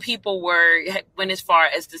some people went as far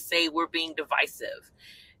as to say we're being divisive.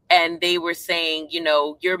 and they were saying,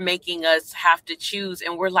 you're making us have to choose.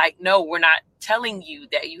 And we're like, no, we're not telling you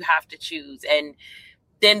that you have to choose. And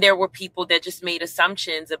then there were people that just made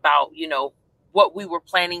assumptions about, what we were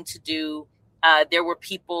planning to do. There were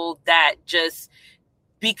people that just,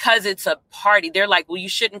 because it's a party, they're like, well, you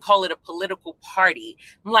shouldn't call it a political party.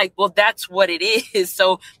 I'm like, well, that's what it is.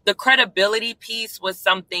 So the credibility piece was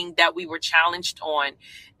something that we were challenged on,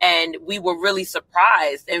 and we were really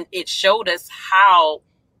surprised. And it showed us how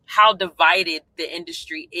divided the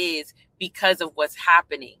industry is because of what's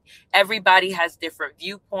happening. Everybody has different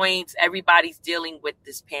viewpoints. Everybody's dealing with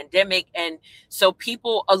this pandemic. And so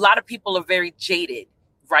a lot of people are very jaded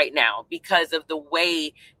right now because of the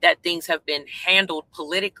way that things have been handled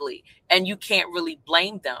politically, and you can't really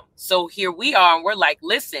blame them. So here we are, and we're like,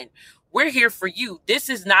 listen, we're here for you. This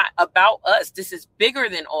is not about us. This is bigger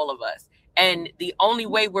than all of us. And the only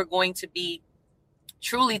way we're going to be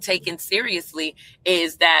truly taken seriously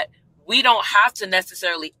is that we don't have to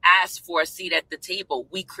necessarily ask for a seat at the table.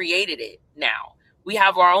 We created it now. We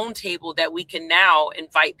have our own table that we can now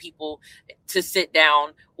invite people to sit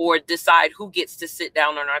down, or decide who gets to sit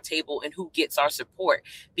down on our table and who gets our support,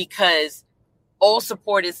 because all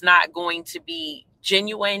support is not going to be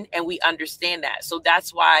genuine. And we understand that. So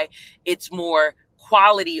that's why it's more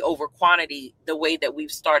quality over quantity, the way that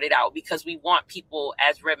we've started out, because we want people,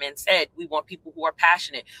 as Redman said, we want people who are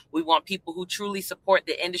passionate. We want people who truly support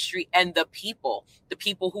the industry and the people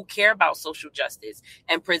who care about social justice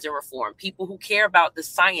and prison reform, people who care about the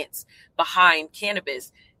science behind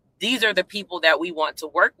cannabis. These are the people that we want to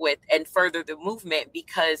work with and further the movement,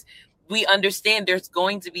 because we understand there's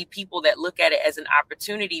going to be people that look at it as an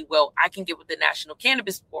opportunity. Well, I can get with the National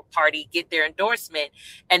Cannabis Party, get their endorsement,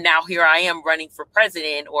 and now here I am running for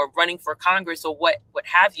president or running for Congress or what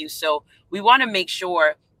have you. So we want to make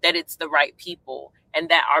sure that it's the right people, and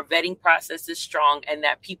that our vetting process is strong, and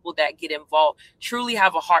that people that get involved truly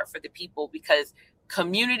have a heart for the people, because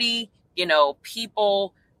community,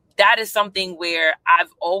 people, that is something where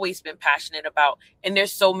I've always been passionate about. And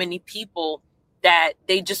there's so many people that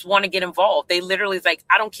they just want to get involved. They literally is like,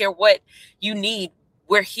 I don't care what you need.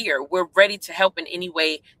 We're here. We're ready to help in any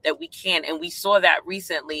way that we can. And we saw that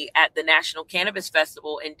recently at the National Cannabis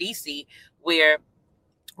Festival in DC, where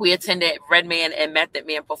we attended, Redman and Method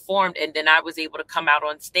Man performed. And then I was able to come out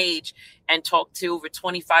on stage and talk to over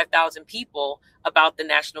 25,000 people about the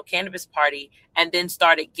National Cannabis Party, and then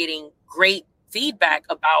started getting great feedback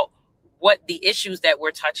about what the issues that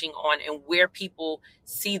we're touching on and where people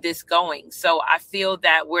see this going. So I feel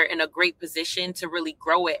that we're in a great position to really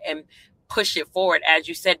grow it and push it forward, as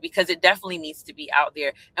you said, because it definitely needs to be out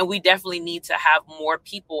there. And we definitely need to have more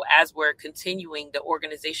people as we're continuing the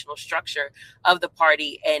organizational structure of the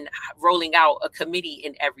party and rolling out a committee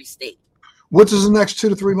in every state. What does the next 2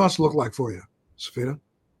 to 3 months look like for you, Safida?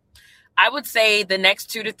 I would say the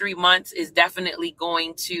next 2 to 3 months is definitely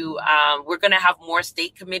going to, we're going to have more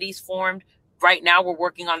state committees formed. Right now, we're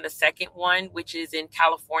working on the second one, which is in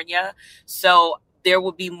California. So there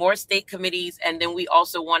will be more state committees. And then we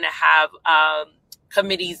also want to have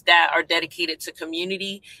committees that are dedicated to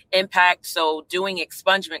community impact. So doing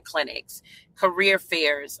expungement clinics, career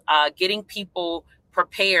fairs, getting people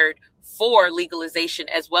prepared for legalization,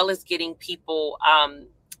 as well as getting people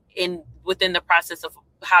within the process of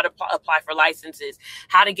how to apply for licenses,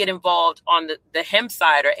 how to get involved on the hemp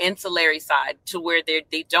side or ancillary side, to where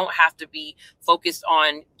they don't have to be focused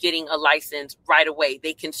on getting a license right away.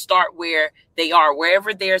 They can start where they are,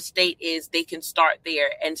 wherever their state is, they can start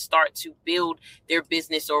there and start to build their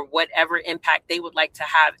business or whatever impact they would like to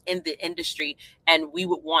have in the industry. And we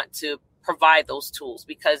would want to provide those tools,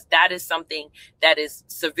 because that is something that is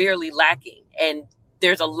severely lacking. And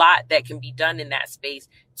there's a lot that can be done in that space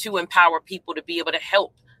to empower people to be able to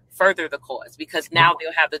help further the cause, because now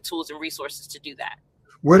they'll have the tools and resources to do that.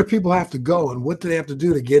 Where do people have to go, and what do they have to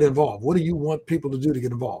do to get involved? What do you want people to do to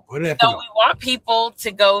get involved? Where do they have to go? We want people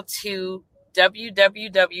to go to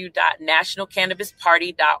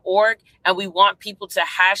www.nationalcannabisparty.org, and we want people to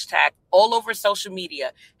hashtag all over social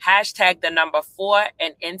media, hashtag the number 4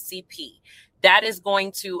 and NCP. That is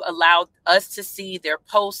going to allow us to see their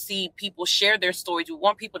posts, see people share their stories. We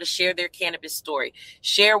want people to share their cannabis story,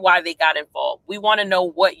 share why they got involved. We want to know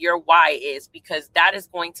what your why is, because that is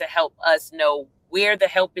going to help us know where the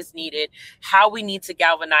help is needed, how we need to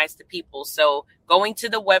galvanize the people. So going to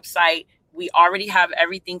the website, we already have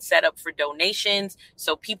everything set up for donations,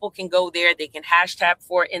 so people can go there. They can hashtag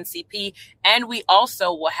for NCP. And we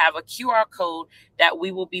also will have a QR code that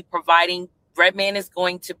we will be providing. Redman is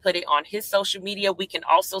going to put it on his social media. We can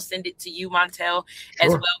also send it to you, Montel,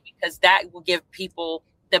 as well, because that will give people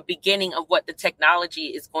the beginning of what the technology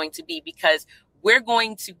is going to be, because we're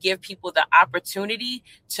going to give people the opportunity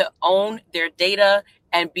to own their data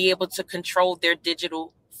and be able to control their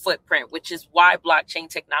digital footprint, which is why blockchain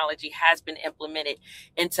technology has been implemented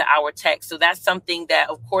into our tech. So that's something that,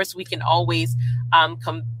 of course, we can always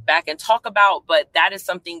come back and talk about, but that is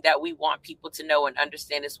something that we want people to know and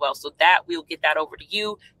understand as well. So that we'll get that over to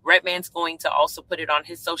you. Redman's going to also put it on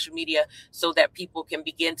his social media so that people can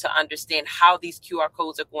begin to understand how these QR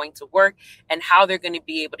codes are going to work and how they're going to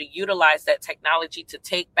be able to utilize that technology to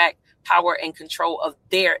take back power and control of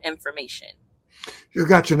their information. You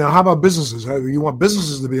got you. Now, how about businesses? You want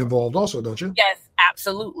businesses to be involved also, don't you? Yes,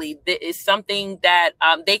 absolutely. It is something that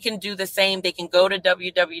they can do the same. They can go to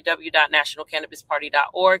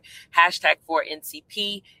www.nationalcannabisparty.org,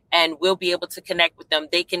 #4NCP, and we'll be able to connect with them.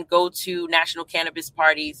 They can go to National Cannabis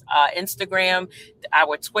Party's Instagram,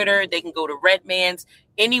 our Twitter. They can go to Redman's,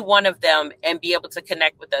 any one of them, and be able to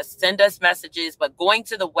connect with us. Send us messages, but going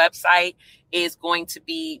to the website is going to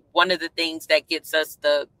be one of the things that gets us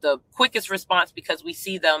the quickest response because we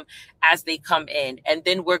see them as they come in. And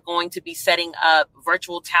then we're going to be setting up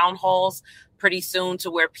virtual town halls pretty soon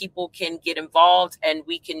to where people can get involved and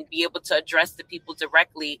we can be able to address the people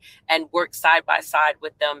directly and work side by side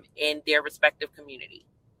with them in their respective community.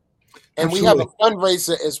 And Absolutely. we have a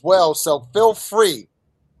fundraiser as well. So feel free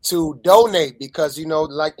to donate because,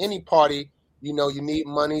 like any party, you need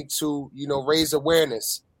money to, raise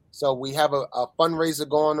awareness. So we have a fundraiser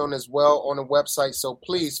going on as well on the website. So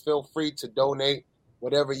please feel free to donate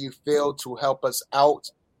whatever you feel to help us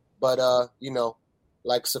out. But,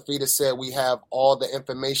 like Safita said, we have all the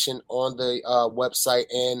information on the website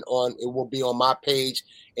and it will be on my page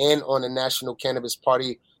and on the National Cannabis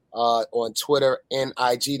Party on Twitter and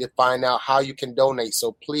IG to find out how you can donate.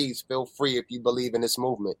 So please feel free if you believe in this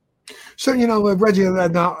movement. So, Reggie,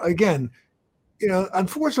 now, again,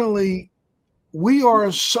 unfortunately, we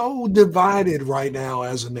are so divided right now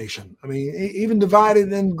as a nation. I mean, even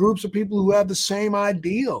divided in groups of people who have the same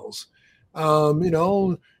ideals.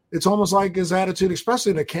 It's almost like his attitude, especially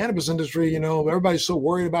in the cannabis industry, everybody's so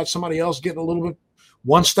worried about somebody else getting a little bit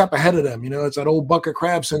one step ahead of them. It's that old bucket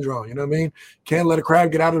crab syndrome. You know what I mean? Can't let a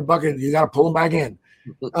crab get out of the bucket. You got to pull them back in.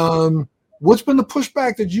 What's been the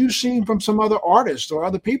pushback that you've seen from some other artists or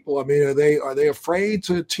other people? I mean, are they afraid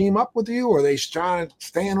to team up with you? Or are they trying to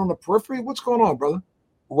stand on the periphery? What's going on, brother?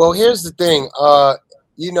 Well, here's the thing. I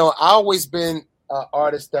always been an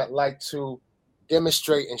artist that like to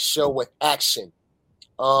demonstrate and show with action.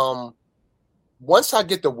 Once I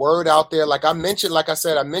get the word out there, I mentioned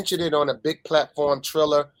it on a big platform,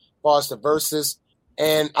 Triller, as far as the verses,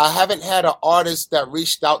 and I haven't had an artist that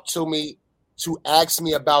reached out to me to ask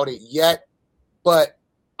me about it yet. But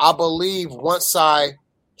I believe once I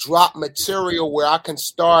drop material where I can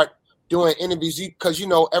start doing interviews, because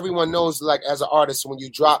everyone knows, as an artist, when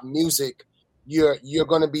you drop music, you're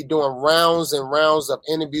going to be doing rounds and rounds of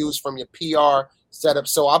interviews from your PR setup.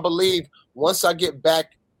 So I believe once I get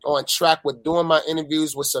back on track with doing my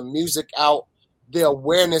interviews with some music out, the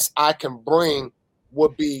awareness I can bring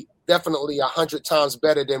would be definitely 100 times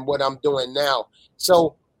better than what I'm doing now.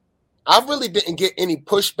 So I really didn't get any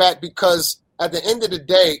pushback because at the end of the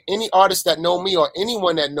day, any artist that know me or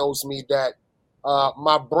anyone that knows me, that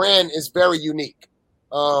my brand is very unique.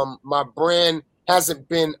 My brand hasn't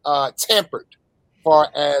been tampered far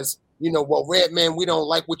as, Redman, we don't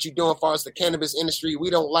like what you're doing as far as the cannabis industry. We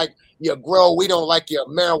don't like your grow. We don't like your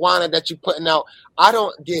marijuana that you're putting out. I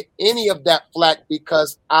don't get any of that flack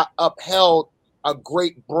because I upheld a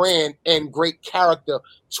great brand and great character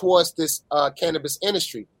towards this cannabis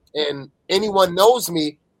industry. And anyone knows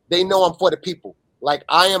me, they know I'm for the people.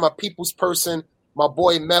 I am a people's person. My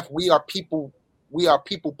boy Meth, we are people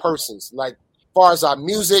persons. Far as our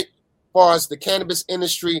music, far as the cannabis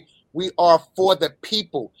industry, we are for the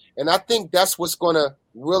people. And I think that's what's going to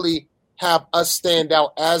really have us stand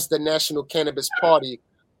out as the National Cannabis Party,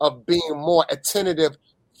 of being more attentive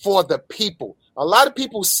for the people. A lot of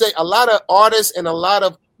people say, a lot of artists and a lot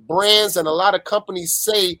of brands and a lot of companies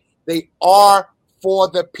say they are for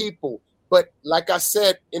the people. But like I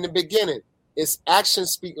said in the beginning, it's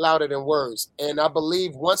actions speak louder than words. And I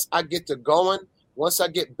believe once I get to going, once I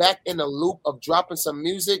get back in the loop of dropping some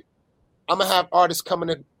music, I'm going to have artists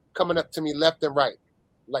coming up to me left and right.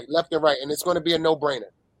 And it's going to be a no-brainer.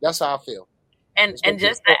 That's how I feel. And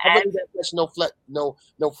just to add,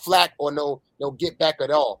 no flack or no get back at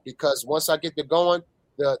all, because once I get to going,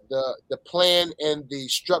 the plan and the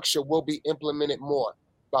structure will be implemented more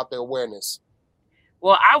about the awareness.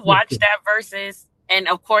 Well, I watched that versus, and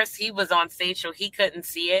of course he was on stage, so he couldn't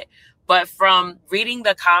see it. But from reading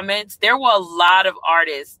the comments, there were a lot of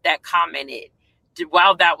artists that commented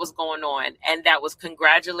while that was going on, and that was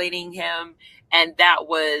congratulating him. And that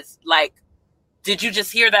was like, did you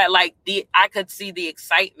just hear that? Like I could see the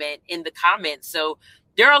excitement in the comments. So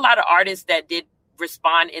there are a lot of artists that did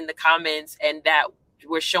respond in the comments and that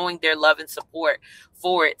were showing their love and support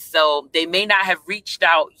for it. So they may not have reached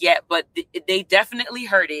out yet, but they definitely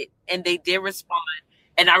heard it and they did respond.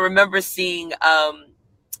 And I remember seeing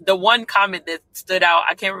the one comment that stood out.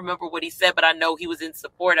 I can't remember what he said, but I know he was in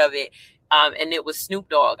support of it. And it was Snoop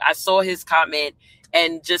Dogg. I saw his comment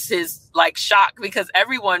and just his like shock, because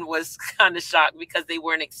everyone was kind of shocked because they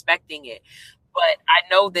weren't expecting it. But I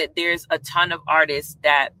know that there's a ton of artists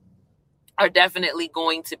that are definitely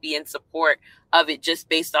going to be in support of it, just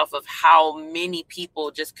based off of how many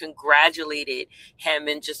people just congratulated him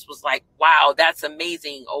and just was like, wow, that's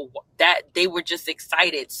amazing. Or that they were just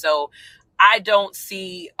excited. So I don't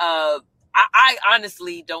see, I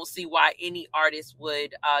honestly don't see why any artist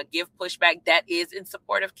would give pushback that is in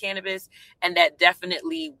support of cannabis, and that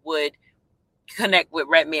definitely would connect with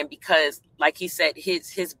Redman, because like he said,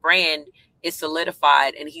 his brand is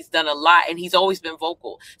solidified and he's done a lot and he's always been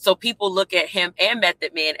vocal. So people look at him and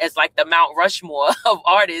Method Man as like the Mount Rushmore of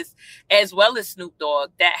artists, as well as Snoop Dogg,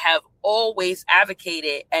 that have always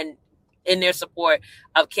advocated and in their support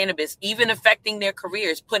of cannabis, even affecting their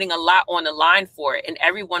careers, putting a lot on the line for it. And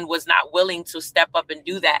everyone was not willing to step up and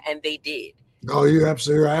do that. And they did. Oh, you're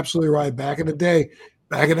absolutely right. Back in the day,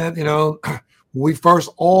 back in that, when we first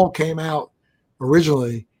all came out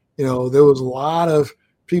originally, there was a lot of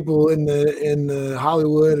people in the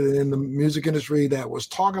Hollywood and in the music industry that was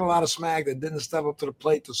talking a lot of smack that didn't step up to the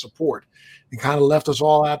plate to support, and kind of left us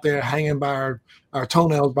all out there hanging by our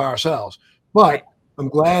toenails by ourselves. But I'm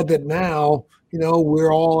glad that now,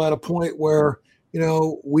 we're all at a point where,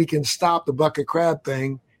 we can stop the bucket crab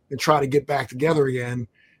thing and try to get back together again.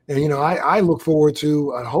 And, I look forward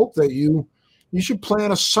to, I hope that you should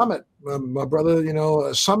plan a summit, my brother,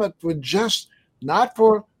 a summit with just not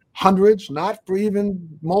for hundreds, not for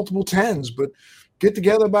even multiple tens, but get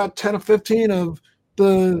together about 10 or 15 of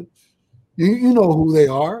the, you know who they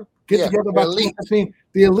are. Get together about 10 or 15,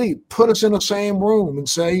 the elite, put us in the same room and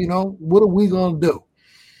say, what are we going to do?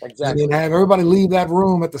 Exactly. And then have everybody leave that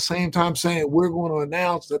room at the same time saying, we're going to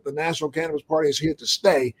announce that the National Cannabis Party is here to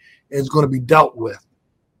stay and is going to be dealt with.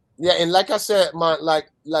 Yeah. And like I said,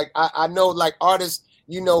 I know like artists,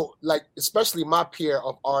 especially my peer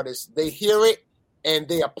of artists, they hear it and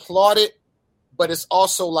they applaud it, but it's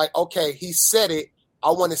also like, okay, he said it.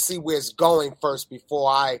 I want to see where it's going first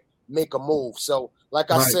before I make a move. So,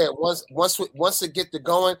 like I said, once it get to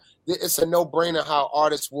going, it's a no-brainer how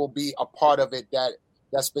artists will be a part of it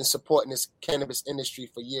that's been supporting this cannabis industry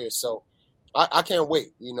for years. So, I can't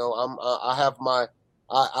wait. I have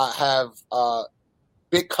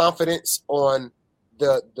big confidence on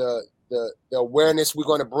the awareness we're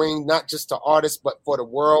going to bring, not just to artists but for the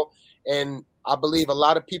world. And I believe a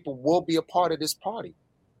lot of people will be a part of this party.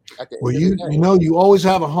 Well, you always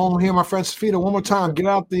have a home here, my friend. Safida, one more time, get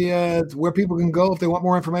out the where people can go if they want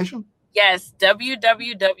more information. Yes,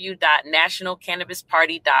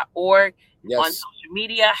 www.nationalcannabisparty.org. Yes. On social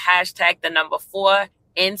media, #4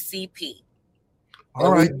 NCP.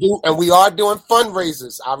 All right. We are doing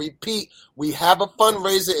fundraisers. I repeat, we have a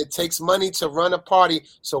fundraiser. It takes money to run a party,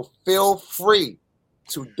 so feel free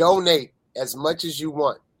to donate as much as you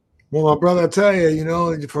want. Well, my brother, I tell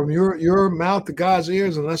you, from your mouth to God's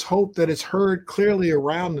ears, and let's hope that it's heard clearly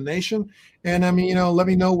around the nation. And let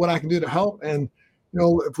me know what I can do to help. And,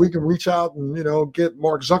 if we can reach out and, get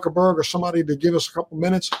Mark Zuckerberg or somebody to give us a couple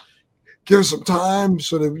minutes, give us some time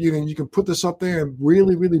so that, you can put this up there and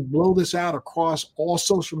really, really blow this out across all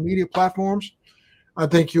social media platforms. I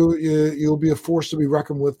think you'll be a force to be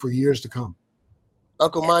reckoned with for years to come.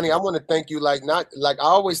 Uncle Monty, I want to thank you. I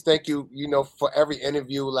always thank you, for every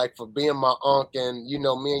interview, for being my uncle. And,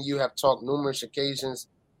 me and you have talked numerous occasions.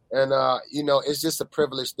 And, it's just a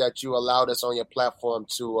privilege that you allowed us on your platform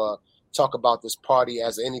to talk about this party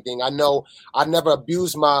as anything. I know I never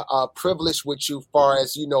abused my privilege with you far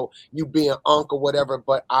as, you being uncle or whatever,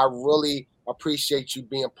 but I really appreciate you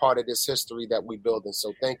being part of this history that we're building.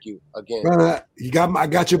 So thank you again. I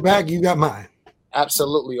got your back. You got mine.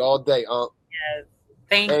 Absolutely. All day, Unc. Yes.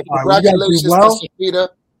 Thank you. Congratulations, Safida.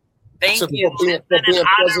 Thank you. It's been an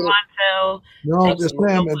honor, Montel. No, just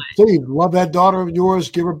ma'am. And please, love that daughter of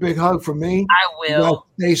yours. Give her a big hug from me. I will.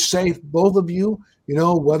 Stay safe, both of you.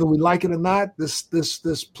 Whether we like it or not, this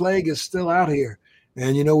plague is still out here.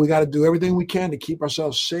 And, we got to do everything we can to keep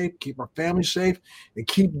ourselves safe, keep our family safe, and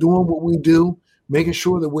keep doing what we do making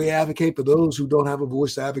sure that we advocate for those who don't have a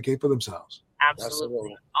voice to advocate for themselves.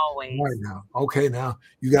 Absolutely. Always. All right now. Okay, now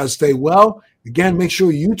you guys stay well. Again, make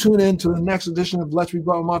sure you tune in to the next edition of Let's Be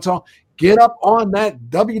Blunt with Montel. Get up on that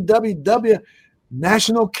www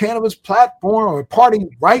National Cannabis Platform or party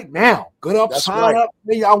right now. Good up, That's sign right. up.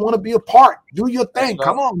 Hey, I want to be a part. Do your thing. That's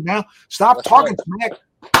Come right. on now. Stop That's talking right.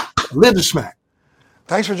 smack. Live the smack.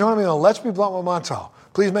 Thanks for joining me on Let's Be Blunt with Montel.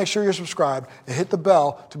 Please make sure you're subscribed and hit the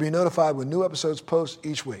bell to be notified when new episodes post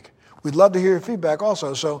each week. We'd love to hear your feedback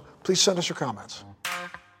also, so please send us your comments.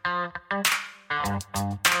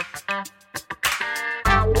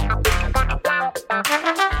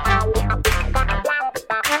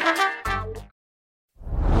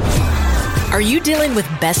 Are you dealing with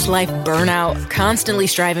best life burnout, constantly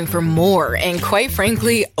striving for more, and quite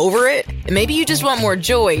frankly, over it? Maybe you just want more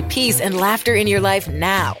joy, peace, and laughter in your life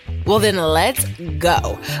now. Well, then let's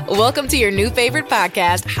go. Welcome to your new favorite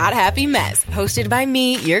podcast, Hot Happy Mess, hosted by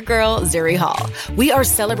me, your girl, Zuri Hall. We are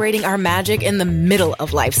celebrating our magic in the middle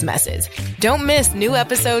of life's messes. Don't miss new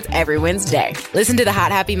episodes every Wednesday. Listen to the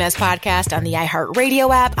Hot Happy Mess podcast on the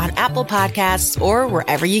iHeartRadio app, on Apple Podcasts, or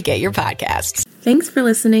wherever you get your podcasts. Thanks for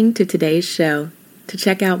listening to today's show. To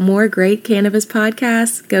check out more great cannabis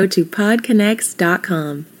podcasts, go to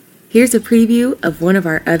podconnects.com. Here's a preview of one of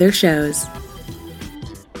our other shows.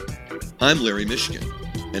 I'm Larry Michigan,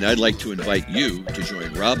 and I'd like to invite you to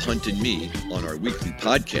join Rob Hunt and me on our weekly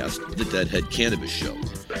podcast, The Deadhead Cannabis Show.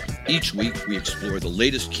 Each week, we explore the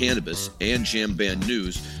latest cannabis and jam band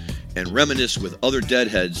news and reminisce with other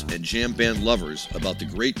Deadheads and jam band lovers about the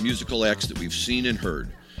great musical acts that we've seen and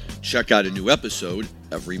heard. Check out a new episode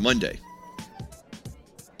every Monday.